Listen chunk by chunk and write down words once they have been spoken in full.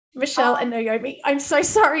Michelle and Naomi, I'm so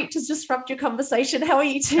sorry to disrupt your conversation. How are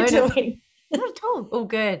you two doing? Not at all. All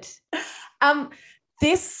good.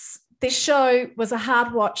 This show was a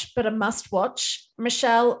hard watch, but a must watch.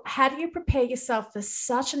 Michelle, how do you prepare yourself for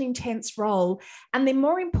such an intense role? And then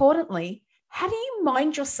more importantly, how do you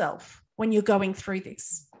mind yourself when you're going through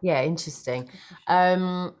this? Yeah, interesting.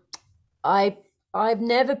 I've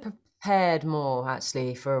never prepared more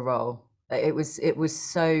actually for a role. It was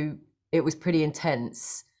pretty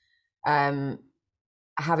intense.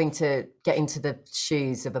 Having to get into the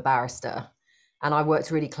shoes of a barrister. And I worked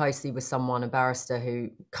really closely with a barrister who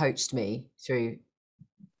coached me through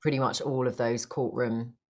pretty much all of those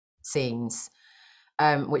courtroom scenes,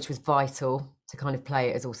 which was vital to kind of play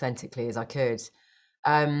it as authentically as I could.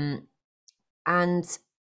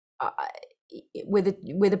 With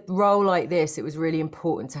a role like this, it was really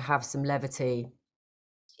important to have some levity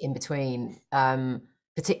in between,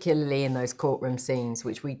 particularly in those courtroom scenes,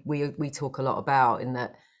 which we talk a lot about, in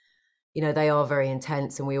that, you know, they are very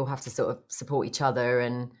intense and we all have to sort of support each other,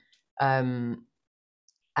 and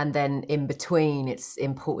then in between it's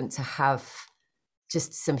important to have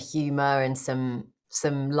just some humor and some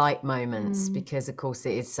light moments, because of course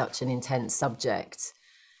it is such an intense subject.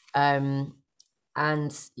 And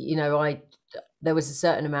you know, there was a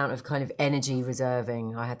certain amount of kind of energy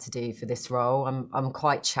reserving I had to do for this role. I'm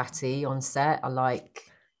quite chatty on set. I like,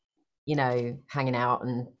 you know, hanging out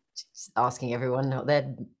and asking everyone how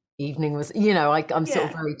their evening was. You know, I'm sort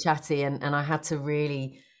of very chatty, and I had to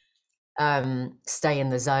really stay in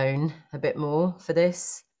the zone a bit more for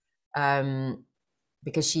this,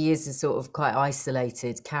 because she is a sort of quite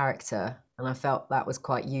isolated character, and I felt that was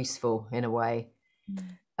quite useful in a way.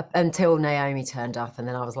 Until Naomi turned up, and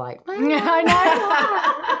then I was like, I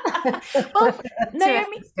know. Well,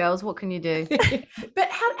 Naomi, girls, what can you do? But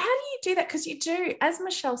how do you do that? Because you do, as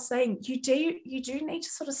Michelle's saying, you do need to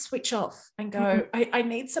sort of switch off and go, I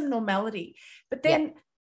need some normality. But then,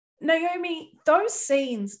 Naomi, those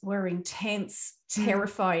scenes were intense,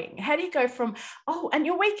 terrifying. How do you go from, and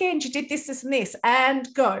your weekend you did this, this, and this,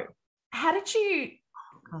 and go? How did you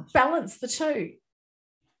balance the two?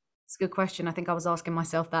 It's a good question. I think I was asking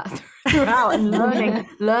myself that throughout and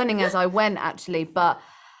learning as I went, actually. But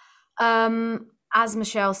as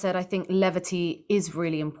Michelle said, I think levity is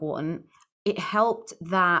really important. It helped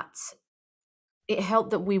that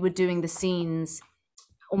we were doing the scenes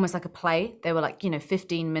almost like a play. They were like,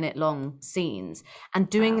 15-minute long scenes, and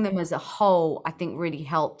doing them as a whole, I think really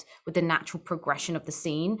helped with the natural progression of the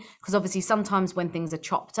scene. Because obviously sometimes when things are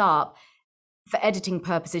chopped up, for editing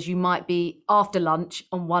purposes, you might be after lunch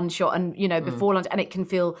on one shot and, before lunch, and it can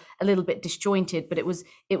feel a little bit disjointed, but it was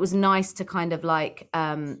nice to kind of like,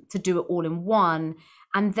 to do it all in one.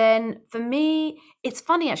 And then for me, it's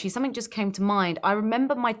funny, actually, something just came to mind. I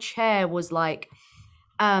remember my chair was like,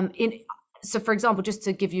 so for example, just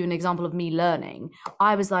to give you an example of me learning,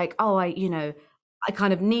 I was like, I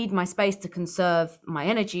kind of need my space to conserve my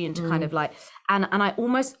energy and to kind of like, and I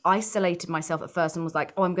almost isolated myself at first and was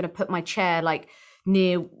like, I'm going to put my chair like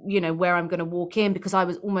near, where I'm going to walk in, because I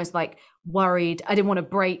was almost like worried. I didn't want to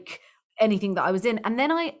break anything that I was in. And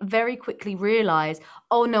then I very quickly realized,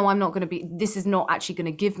 oh no, I'm not going to be, this is not actually going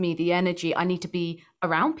to give me the energy. I need to be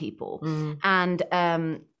around people.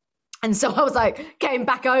 And so I was like, came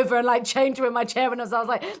back over and like changed in my chair, and I was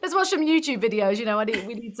like, let's watch some YouTube videos.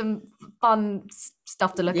 We need some fun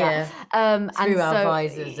stuff to look at. Through our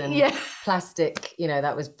visors and plastic,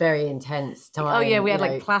 that was very intense time. Oh yeah, we had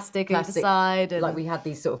like plastic either side. And... like we had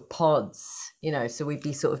these sort of pods, so we'd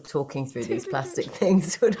be sort of talking through these plastic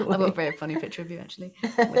things. I've got a very funny picture of you actually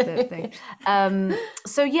with the thing.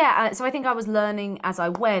 So I think I was learning as I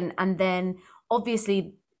went, and then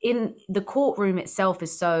obviously in the courtroom itself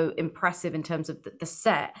is so impressive in terms of the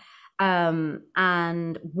set,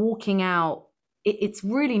 and walking out, it's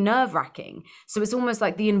really nerve-wracking. So it's almost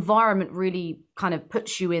like the environment really kind of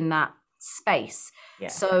puts you in that space.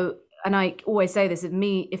 So, and I always say this, if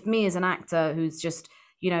me as an actor who's just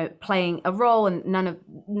playing a role and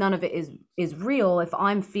none of it is real, if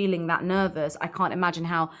I'm feeling that nervous, I can't imagine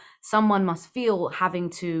how someone must feel having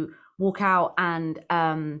to walk out and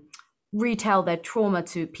retell their trauma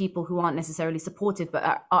to people who aren't necessarily supportive, but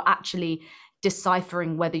are actually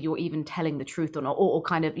deciphering whether you're even telling the truth or not, or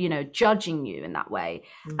kind of, judging you in that way.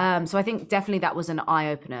 So I think definitely that was an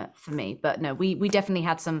eye-opener for me. But no, we definitely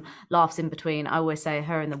had some laughs in between. I always say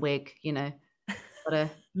her in the wig, but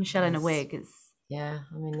Michelle in a wig is... Yeah,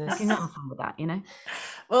 I mean, you're not fun with that,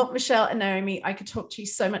 Well, Michelle and Naomi, I could talk to you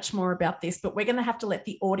so much more about this, but we're going to have to let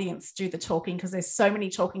the audience do the talking, because there's so many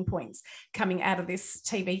talking points coming out of this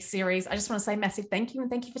TV series. I just want to say massive thank you,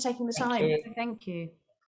 and thank you for taking the time. Thank you.